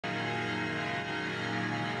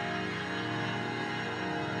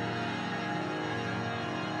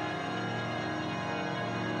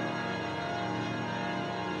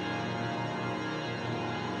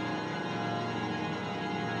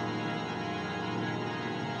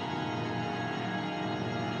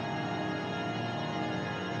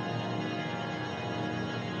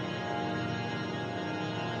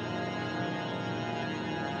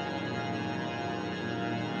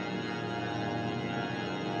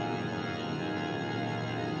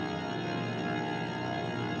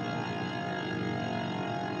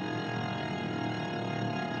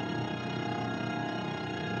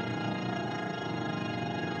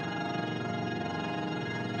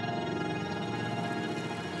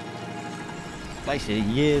basically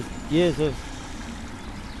years of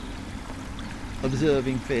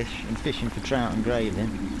observing fish and fishing for trout and grayling.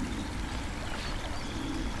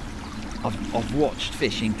 I've watched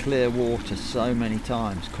fish in clear water so many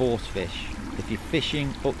times, coarse fish. If you're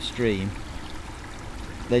fishing upstream,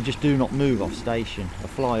 they just do not move off station. A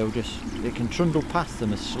fly will just, it can trundle past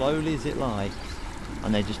them as slowly as it likes,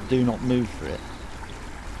 and they just do not move for it.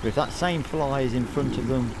 But if that same fly is in front of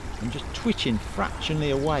them and just twitching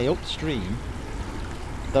fractionally away upstream,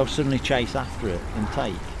 they'll suddenly chase after it and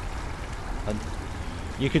take. And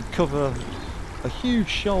you could cover a huge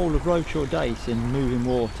shoal of roach or dace in moving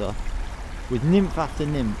water with nymph after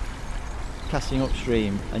nymph casting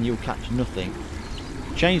upstream, and you'll catch nothing.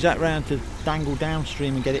 Change that round to dangle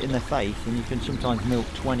downstream and get it in their face, and you can sometimes milk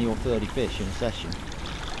 20 or 30 fish in a session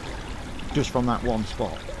just from that one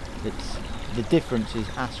spot. The difference is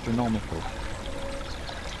astronomical.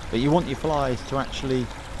 But you want your flies to actually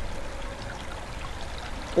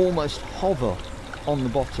almost hover on the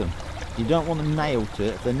bottom. You don't want them nailed to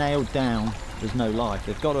it. If they're nailed down, there's no life.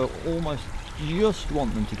 They've got to almost just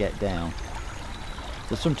want them to get down.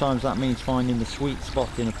 So sometimes that means finding the sweet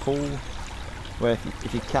spot in a pool, where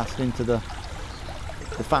if you cast into the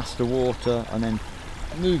faster water and then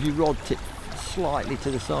move your rod tip slightly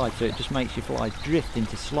to the side, so it just makes your flies drift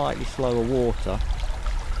into slightly slower water,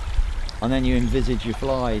 and then you envisage your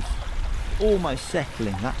flies almost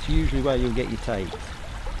settling. That's usually where you'll get your takes.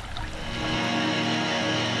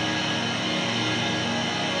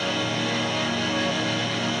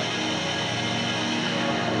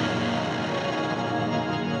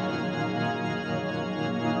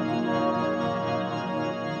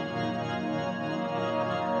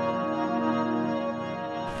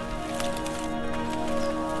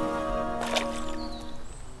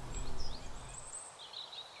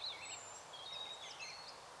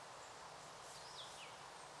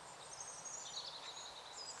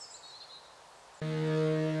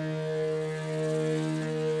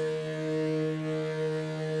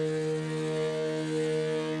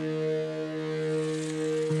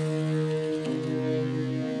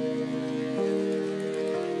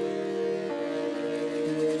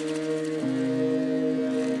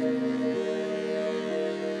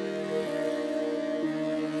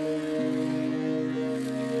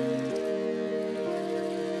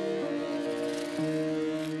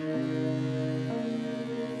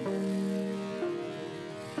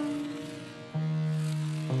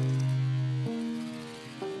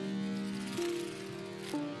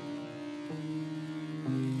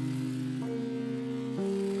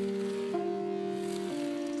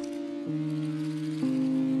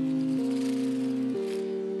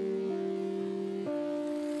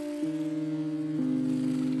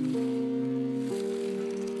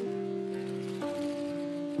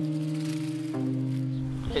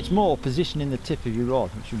 It's more positioning the tip of your rod,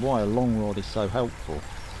 which is why a long rod is so helpful.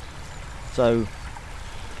 So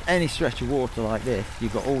any stretch of water like this,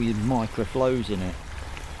 you've got all your micro flows in it.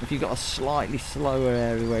 If you've got a slightly slower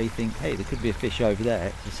area where you think, hey, there could be a fish over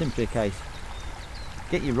there, it's simply a case,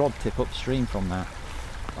 get your rod tip upstream from that,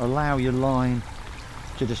 allow your line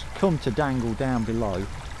to just come to dangle down below,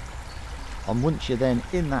 and once you're then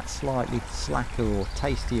in that slightly slacker or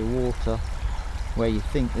tastier water where you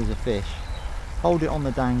think there's a fish, hold it on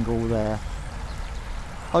the dangle there.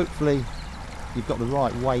 Hopefully you've got the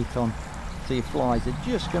right weight on, so your flies are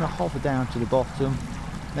just going to hover down to the bottom.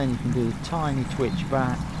 Then you can do the tiny twitch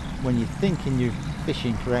back when you're thinking you're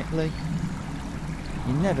fishing correctly.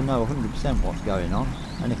 You never know 100% what's going on,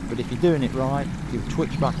 but if you're doing it right, you'll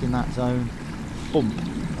twitch back in that zone, bump,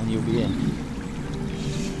 and you'll be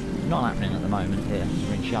in. Not happening at the moment here,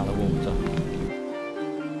 we're in shallow water.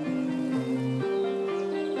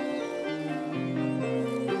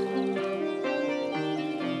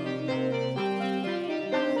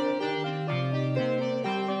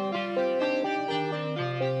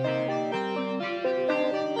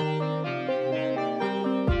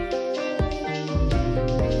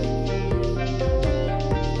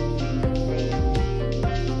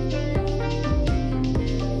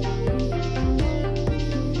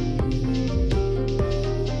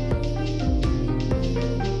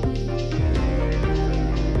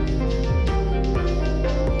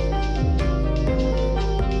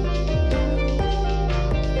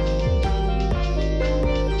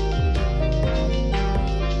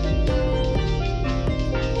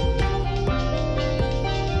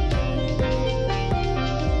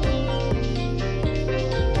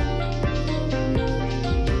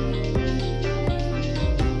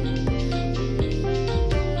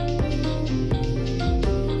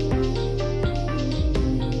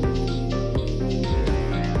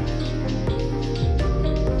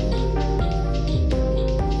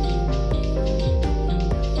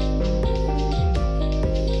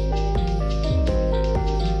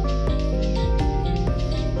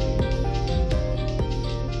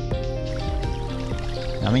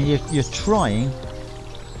 and you're trying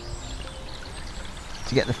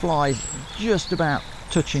to get the fly just about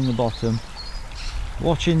touching the bottom,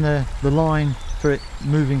 watching the line for it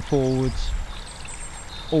moving forwards.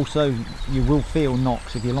 Also, you will feel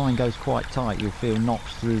knocks. If your line goes quite tight, you'll feel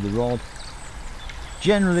knocks through the rod.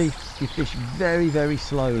 Generally, you fish very, very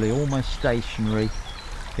slowly, almost stationary.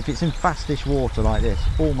 If it's in fastish water like this,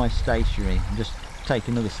 almost stationary, and just take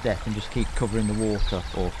another step and just keep covering the water,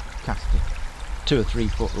 or cast it 2 or 3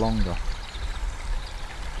 foot longer.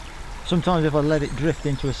 Sometimes if I let it drift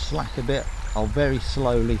into a slack a bit, I'll very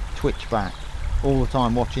slowly twitch back, all the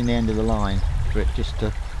time watching the end of the line for it just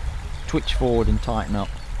to twitch forward and tighten up.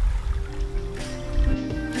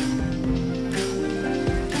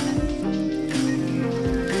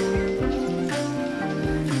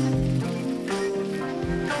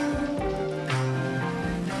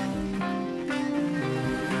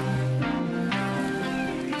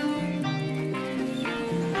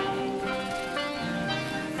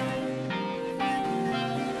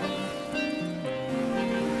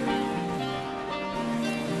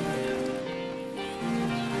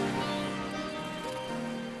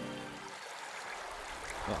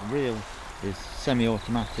 That reel is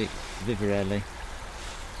semi-automatic Vivarelli.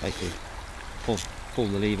 Basically pull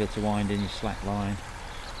the lever to wind in your slack line.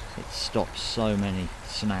 It stops so many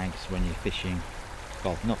snags when you're fishing.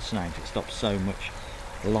 Well, not snags, it stops so much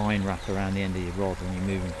line wrap around the end of your rod when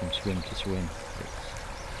you're moving from swim to swim.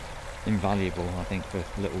 It's invaluable, I think, for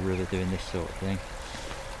a little river doing this sort of thing.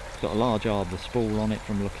 It's got a large arbor spool on it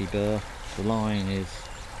from Lucky Burr. The line is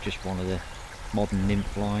just one of the modern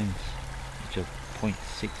nymph lines, which are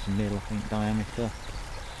 0.6mm I think diameter.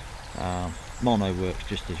 Mono works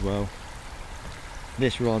just as well.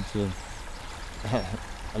 This rod's a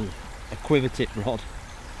quiver tip rod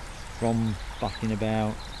from back in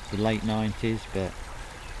about the late 90s, but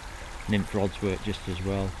nymph rods work just as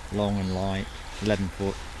well. Long and light, 11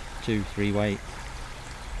 foot, 2-3 weight.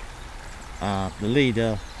 The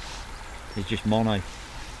leader is just mono,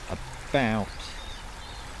 about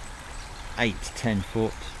 8 to 10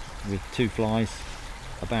 foot with 2 flies,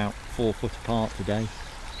 about 4 foot apart today.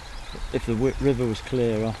 If the river was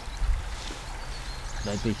clearer,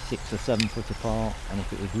 they'd be 6 or 7 foot apart, and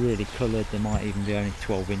if it was really coloured, they might even be only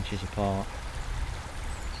 12 inches apart.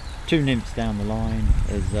 2 nymphs down the line.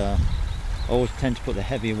 I always tend to put the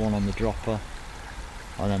heavier one on the dropper,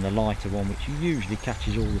 and then the lighter one, which usually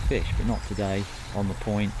catches all the fish, but not today, on the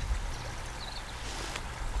point.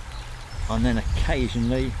 And then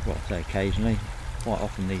occasionally, well, I say occasionally, quite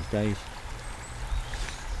often these days,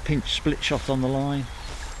 pinch split shot on the line.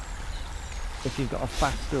 If you've got a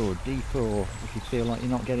faster or deeper, or if you feel like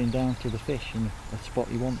you're not getting down to the fish in a spot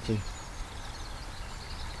you want to.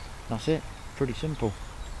 That's it, pretty simple.